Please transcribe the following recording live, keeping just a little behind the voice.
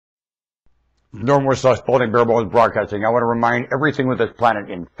Normal Spalding Bare Bones Broadcasting. I want to remind everything with this planet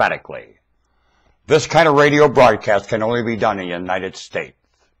emphatically. This kind of radio broadcast can only be done in the United States.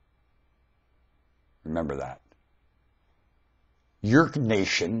 Remember that. Your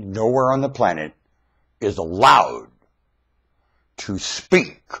nation, nowhere on the planet, is allowed to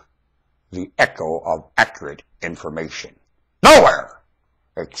speak the echo of accurate information. Nowhere!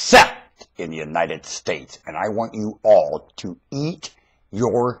 Except in the United States. And I want you all to eat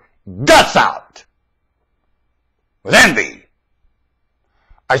your guts out with envy.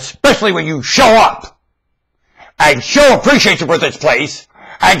 Especially when you show up and show appreciation for this place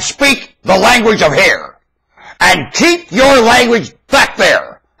and speak the language of here. And keep your language back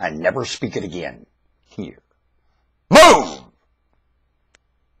there and never speak it again here. Move!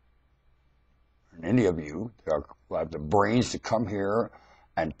 And any of you who have the brains to come here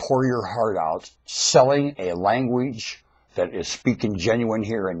and pour your heart out selling a language that is speaking genuine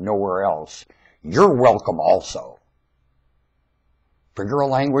here and nowhere else, you're welcome also. Figure a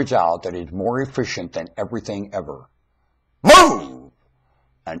language out that is more efficient than everything ever. Move!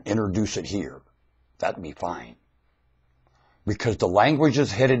 And introduce it here. That'd be fine. Because the language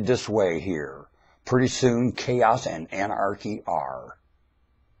is headed this way here. Pretty soon, chaos and anarchy are.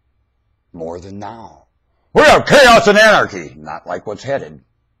 More than now. We have chaos and anarchy. Not like what's headed.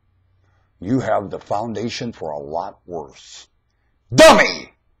 You have the foundation for a lot worse.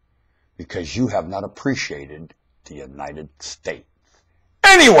 Dummy! Because you have not appreciated the United States.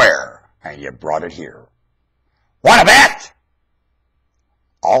 Anywhere! And you brought it here. Want a bet?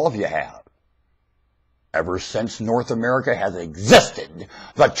 All of you have. Ever since North America has existed,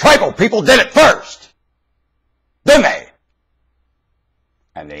 the tribal people did it first. Didn't they?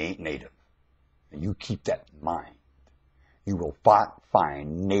 And they ain't native. And you keep that in mind. You will not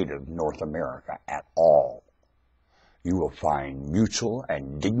find native North America at all. You will find mutual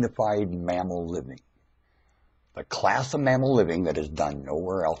and dignified mammal living. The class of mammal living that is done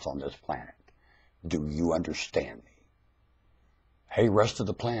nowhere else on this planet. Do you understand me? Hey, rest of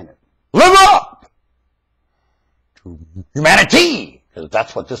the planet, live up to humanity, because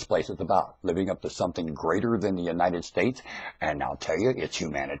that's what this place is about, living up to something greater than the United States. And I'll tell you, it's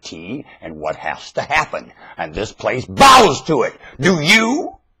humanity and what has to happen. And this place bows to it. Do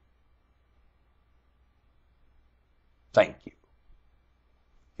you? Thank you,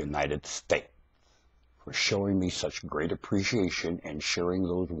 United States, for showing me such great appreciation and sharing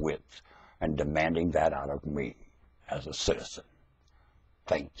those wits and demanding that out of me as a citizen.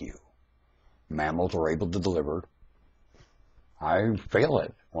 Thank you. Mammals are able to deliver. I fail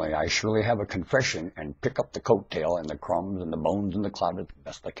it. Only I surely have a confession and pick up the coattail and the crumbs and the bones and the cloud as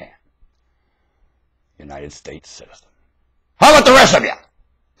best I can. United States citizen. How about the rest of you?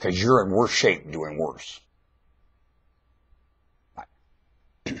 Because you're in worse shape doing worse.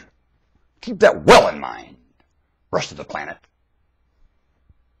 Keep that well in mind. Rest of the planet.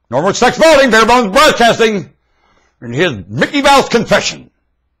 Normal Sex Voting, Bare Bones Broadcasting, and his Mickey Mouse confession.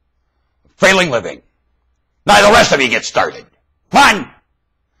 Failing living. Now the rest of you get started. Come on.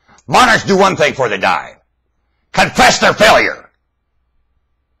 Monarchs do one thing before they die. Confess their failure.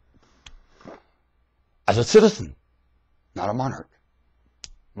 As a citizen, not a monarch.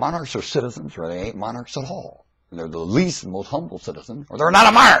 Monarchs are citizens, or they ain't monarchs at all. And they're the least and most humble citizen, or they're not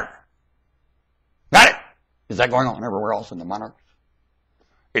a monarch. Got it? Is that going on everywhere else in the monarchs?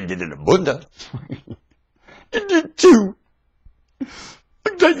 It did in the Bunda. It did too. Look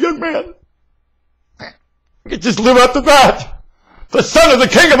at that young man. You just live up to that. The son of the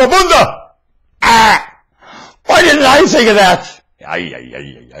king of Abunda. Ah! Why didn't I think of that? Ay, ay,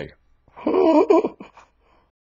 ay, ay, ay.